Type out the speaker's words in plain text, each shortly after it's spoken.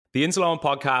The Insuleoin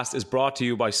podcast is brought to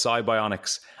you by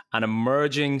Cybionics, an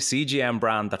emerging CGM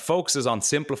brand that focuses on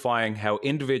simplifying how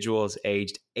individuals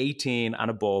aged 18 and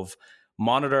above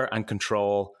monitor and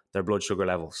control their blood sugar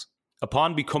levels.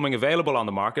 Upon becoming available on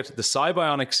the market, the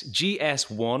Cybionics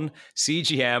GS1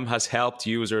 CGM has helped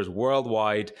users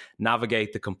worldwide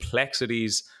navigate the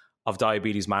complexities of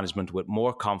diabetes management with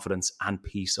more confidence and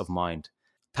peace of mind.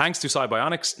 Thanks to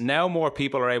Cybionics, now more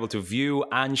people are able to view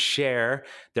and share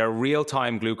their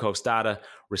real-time glucose data,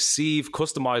 receive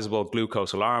customizable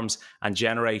glucose alarms, and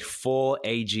generate full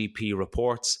AGP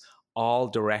reports, all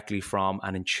directly from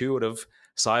an intuitive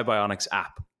Cybionics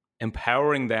app,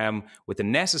 empowering them with the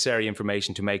necessary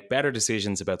information to make better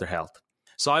decisions about their health.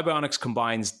 Cybionics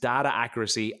combines data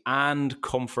accuracy and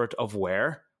comfort of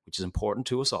wear, which is important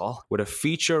to us all, with a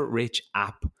feature-rich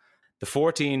app. The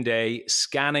 14-day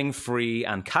scanning-free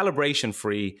and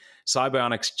calibration-free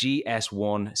Cybionics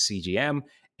GS1 CGM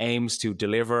aims to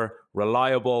deliver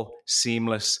reliable,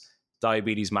 seamless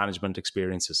diabetes management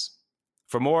experiences.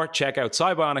 For more, check out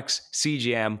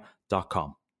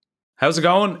cybionicscgm.com. How's it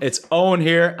going? It's Owen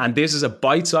here, and this is a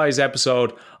bite-sized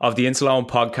episode of the Insuleoin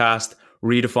podcast,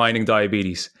 Redefining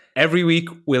Diabetes. Every week,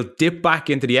 we'll dip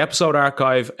back into the episode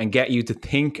archive and get you to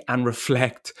think and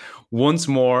reflect once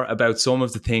more about some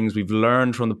of the things we've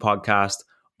learned from the podcast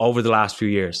over the last few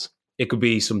years. It could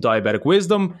be some diabetic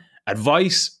wisdom,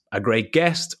 advice, a great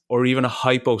guest, or even a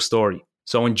hypo story.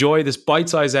 So enjoy this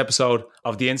bite-sized episode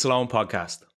of the Insuleoin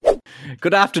podcast.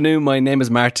 Good afternoon, my name is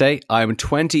Marte. I'm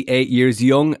 28 years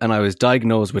young and I was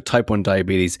diagnosed with type 1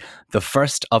 diabetes the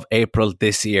 1st of April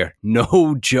this year.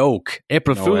 No joke.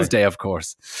 April Fool's Day, of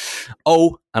course.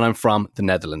 Oh, and I'm from the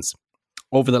Netherlands.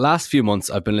 Over the last few months,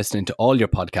 I've been listening to all your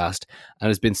podcasts and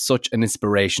it's been such an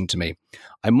inspiration to me.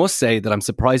 I must say that I'm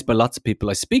surprised by lots of people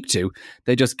I speak to.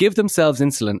 They just give themselves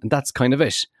insulin and that's kind of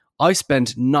it. I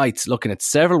spent nights looking at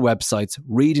several websites,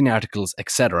 reading articles,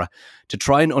 etc. to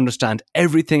try and understand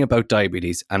everything about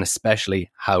diabetes and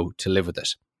especially how to live with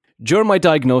it. During my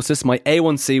diagnosis, my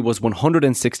A1C was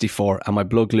 164 and my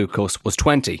blood glucose was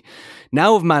 20.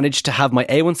 Now I've managed to have my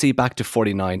A1C back to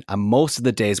 49 and most of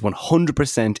the days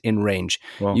 100% in range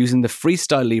using the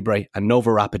Freestyle Libre and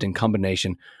Nova Rapid in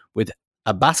combination with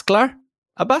a Basaglar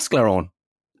on.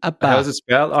 How does it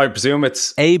spell? I presume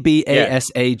it's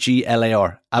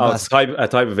Abasaglar. It's a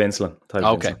type of insulin.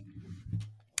 Okay.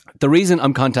 The reason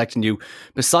I'm contacting you,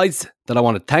 besides that I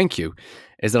want to thank you,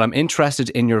 is that I'm interested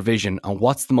in your vision on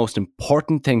what's the most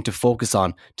important thing to focus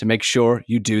on to make sure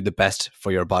you do the best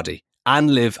for your body and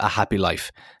live a happy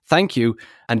life. Thank you.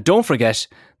 And don't forget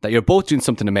that you're both doing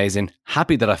something amazing.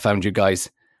 Happy that I found you guys.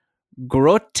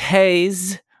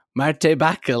 Grotes Marte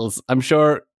Bakkels. I'm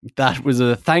sure that was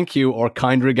a thank you or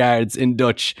kind regards in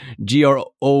Dutch.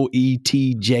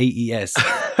 Groetjes.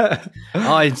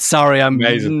 I'm sorry. I'm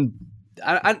amazing.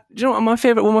 And you know, one of my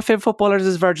favorite footballers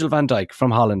is Virgil van Dijk from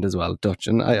Holland as well, Dutch,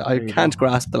 and I can't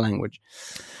grasp the language.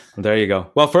 Well, there you go.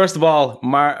 Well, first of all,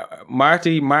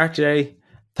 Marte,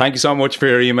 thank you so much for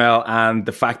your email and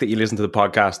the fact that you listen to the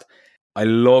podcast. I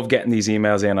love getting these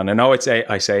emails in, and I know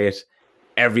I say it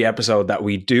every episode that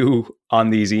we do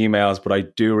on these emails, but I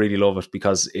do really love it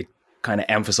because it kind of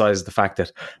emphasizes the fact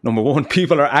that, number one,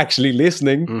 people are actually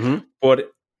listening, but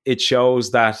it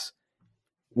shows that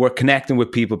we're connecting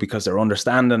with people because they're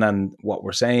understanding and what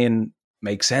we're saying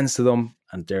makes sense to them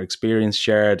and their experience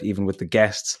shared, even with the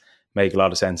guests, make a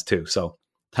lot of sense too. So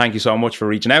thank you so much for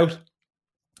reaching out.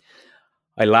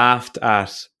 I laughed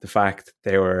at the fact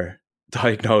they were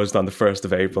diagnosed on the 1st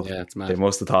of April. Yeah, it's mad. They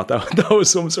must have thought that was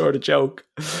some sort of joke.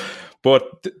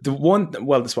 But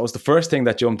I suppose the first thing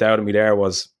that jumped out at me there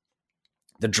was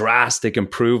the drastic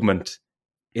improvement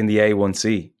in the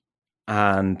A1C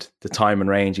and the time and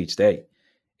range each day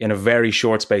in a very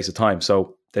short space of time.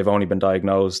 So they've only been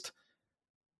diagnosed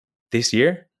this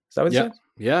year. Is that what you said?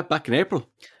 Yeah, back in April.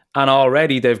 And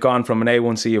already they've gone from an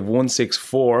A1C of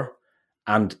 164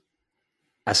 and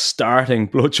a starting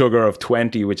blood sugar of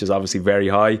 20, which is obviously very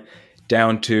high,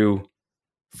 down to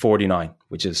 49,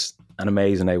 which is an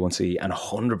amazing A1C, and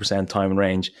 100% time and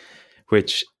range,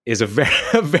 which is a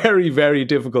very, very, very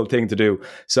difficult thing to do.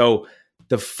 So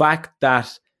the fact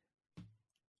that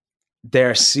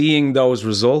they're seeing those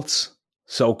results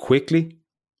so quickly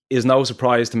is no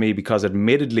surprise to me, because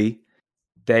admittedly,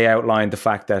 they outlined the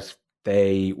fact that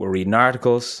they were reading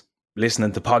articles,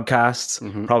 listening to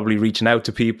podcasts, probably reaching out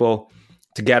to people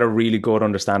to get a really good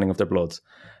understanding of their bloods.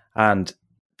 And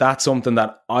that's something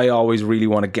that I always really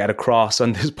want to get across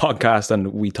on this podcast,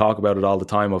 and we talk about it all the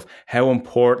time, of how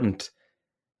important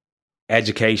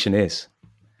education is.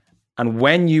 And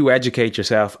when you educate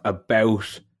yourself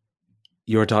about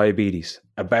your diabetes,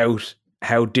 about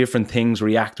how different things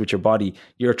react with your body.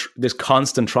 This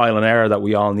constant trial and error that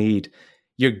we all need.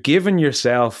 You're giving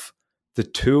yourself the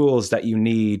tools that you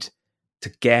need to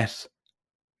get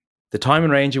the time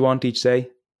and range you want each day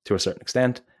to a certain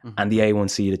extent, and the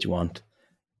A1C that you want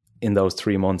in those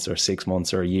 3 months or 6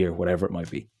 months or a year, whatever it might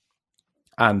be.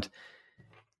 And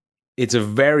it's a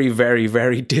very, very,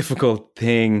 very difficult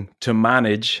thing to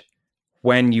manage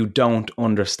when you don't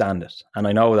understand it. And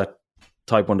I know that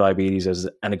type 1 diabetes is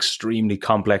an extremely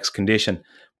complex condition,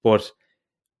 but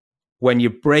when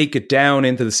you break it down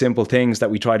into the simple things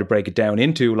that we try to break it down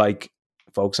into, like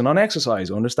focusing on exercise,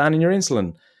 understanding your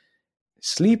insulin,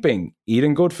 sleeping,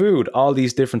 eating good food, all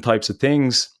these different types of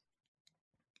things,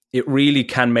 it really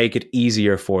can make it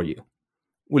easier for you.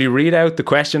 Will you read out the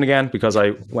question again? Because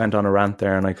I went on a rant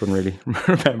there and I couldn't really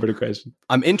remember the question.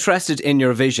 I'm interested in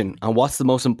your vision and what's the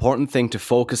most important thing to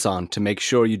focus on to make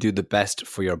sure you do the best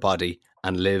for your body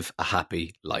and live a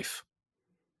happy life.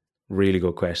 Really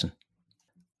good question.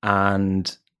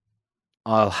 And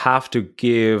I'll have to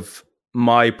give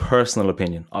my personal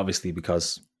opinion, obviously,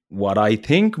 because what I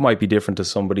think might be different to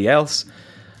somebody else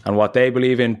and what they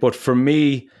believe in. But for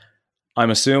me, I'm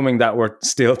assuming that we're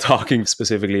still talking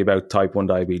specifically about type 1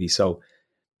 diabetes. So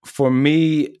for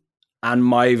me and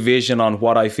my vision on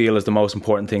what I feel is the most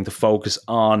important thing to focus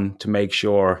on to make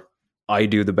sure I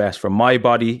do the best for my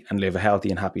body and live a healthy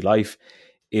and happy life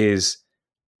is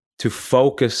to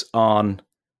focus on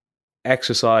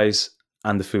exercise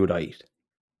and the food I eat.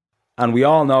 And we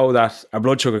all know that our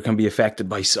blood sugar can be affected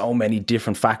by so many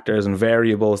different factors and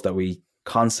variables that we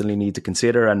constantly need to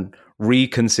consider and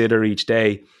reconsider each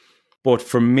day. But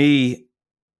for me,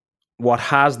 what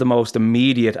has the most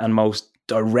immediate and most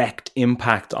direct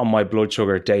impact on my blood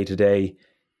sugar day to day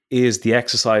is the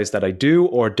exercise that I do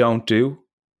or don't do,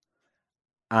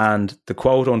 and the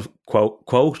quote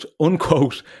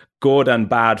unquote good and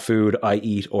bad food I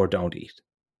eat or don't eat.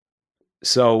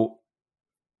 So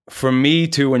for me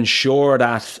to ensure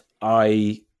that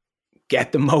I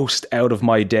get the most out of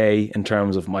my day in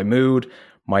terms of my mood,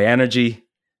 my energy,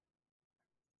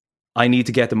 I need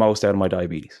to get the most out of my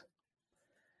diabetes.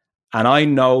 And I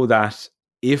know that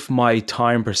if my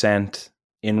time percent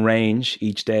in range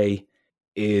each day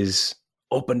is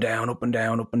up and down, up and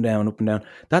down, up and down, up and down,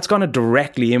 that's going to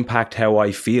directly impact how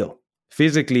I feel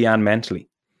physically and mentally.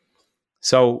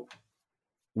 So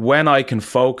when I can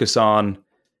focus on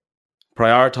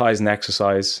prioritizing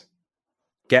exercise,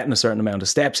 getting a certain amount of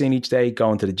steps in each day,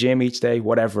 going to the gym each day,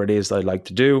 whatever it is that I like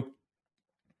to do,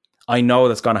 I know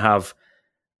that's going to have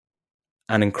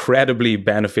an incredibly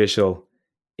beneficial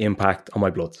impact on my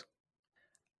bloods.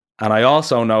 And I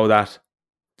also know that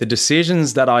the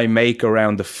decisions that I make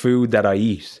around the food that I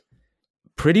eat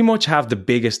pretty much have the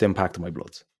biggest impact on my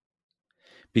bloods.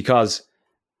 Because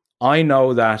I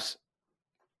know that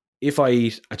if I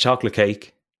eat a chocolate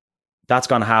cake, that's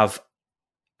going to have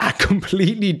a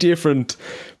completely different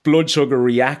blood sugar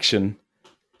reaction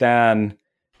than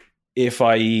if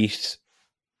I eat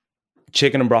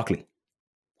chicken and broccoli.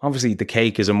 Obviously, the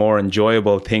cake is a more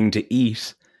enjoyable thing to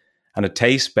eat and it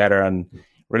tastes better and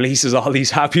releases all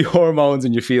these happy hormones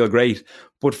and you feel great.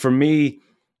 But for me,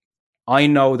 I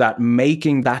know that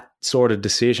making that sort of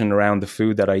decision around the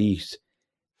food that I eat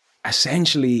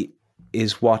essentially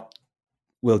is what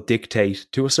will dictate,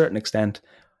 to a certain extent,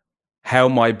 how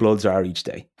my bloods are each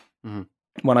day. Mm-hmm.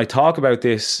 When I talk about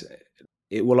this,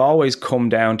 it will always come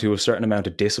down to a certain amount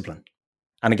of discipline.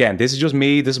 And again, this is just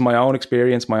me. This is my own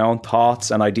experience, my own thoughts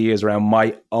and ideas around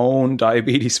my own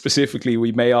diabetes specifically.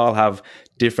 We may all have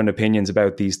different opinions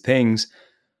about these things.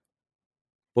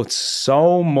 But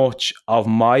so much of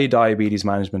my diabetes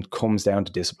management comes down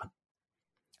to discipline.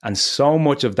 And so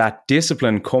much of that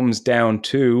discipline comes down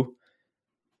to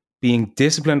being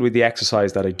disciplined with the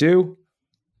exercise that I do,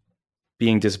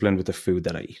 being disciplined with the food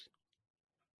that I eat.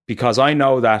 Because I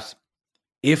know that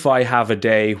if I have a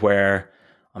day where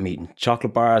I'm eating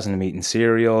chocolate bars and I'm eating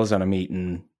cereals and I'm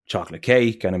eating chocolate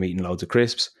cake and I'm eating loads of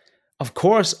crisps, of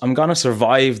course I'm going to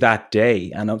survive that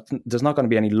day and there's not going to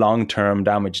be any long-term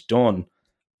damage done.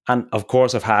 And of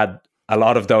course I've had a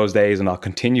lot of those days and I'll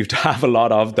continue to have a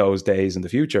lot of those days in the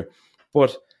future.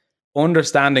 But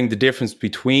understanding the difference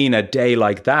between a day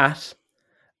like that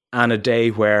and a day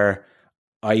where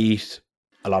I eat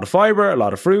a lot of fiber, a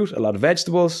lot of fruit, a lot of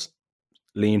vegetables,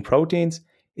 lean proteins,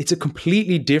 it's a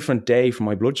completely different day for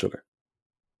my blood sugar.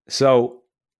 So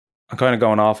I'm kind of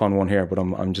going off on one here, but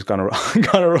I'm just going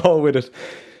to roll with it.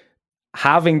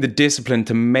 Having the discipline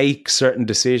to make certain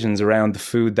decisions around the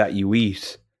food that you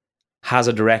eat has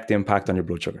a direct impact on your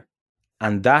blood sugar.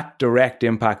 And that direct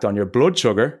impact on your blood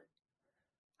sugar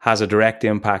has a direct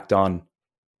impact on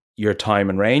your time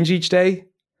and range each day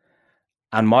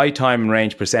And my time and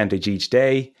range percentage each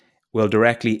day will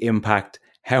directly impact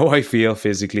how I feel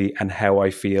physically and how I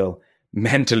feel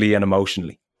mentally and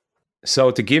emotionally.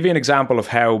 So to give you an example of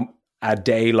how a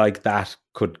day like that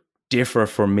could differ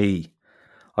for me,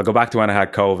 I'll go back to when I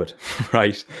had COVID,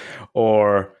 right?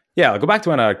 I'll go back to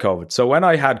when I had COVID. So when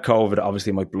I had COVID,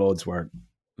 obviously my bloods were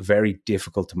very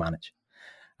difficult to manage.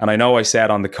 And I know I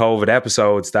said on the COVID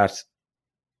episodes that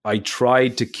I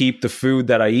tried to keep the food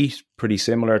that I eat pretty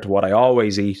similar to what I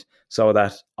always eat so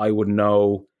that I would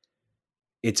know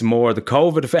it's more the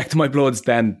COVID effect of my bloods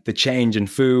than the change in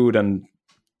food and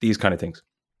these kind of things.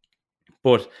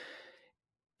 But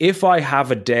if I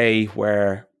have a day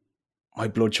where my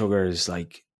blood sugar is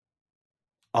like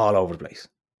all over the place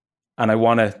and I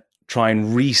want to try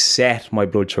and reset my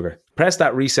blood sugar, press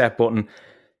that reset button,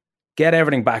 get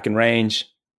everything back in range,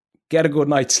 get a good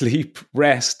night's sleep,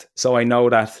 rest, so I know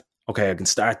that, okay, I can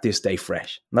start this day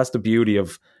fresh. And that's the beauty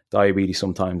of diabetes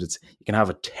sometimes. You can have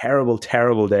a terrible,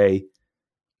 terrible day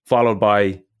followed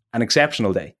by an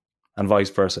exceptional day and vice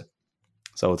versa.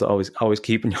 So it's always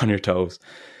keeping you on your toes.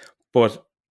 But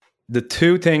the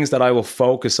two things that I will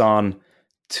focus on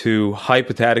to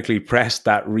hypothetically press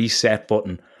that reset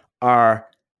button are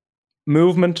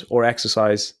movement or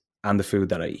exercise and the food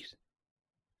that I eat.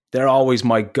 They're always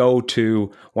my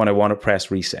go-to when I want to press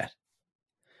reset.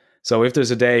 So if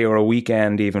there's a day or a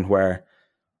weekend even where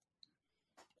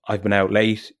I've been out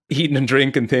late, eating and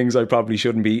drinking things I probably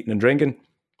shouldn't be eating and drinking,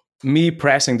 me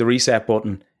pressing the reset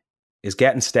button is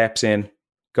getting steps in,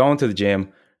 going to the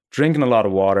gym, drinking a lot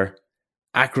of water,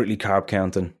 accurately carb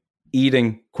counting,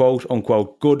 eating quote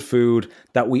unquote good food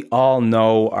that we all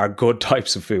know are good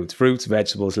types of foods, fruits,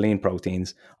 vegetables, lean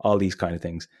proteins, all these kind of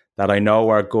things that I know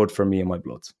are good for me and my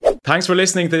bloods. Thanks for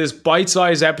listening to this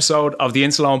bite-sized episode of the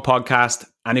Insulone Podcast.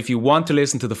 And if you want to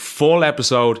listen to the full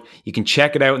episode, you can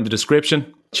check it out in the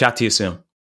description. Chat to you soon.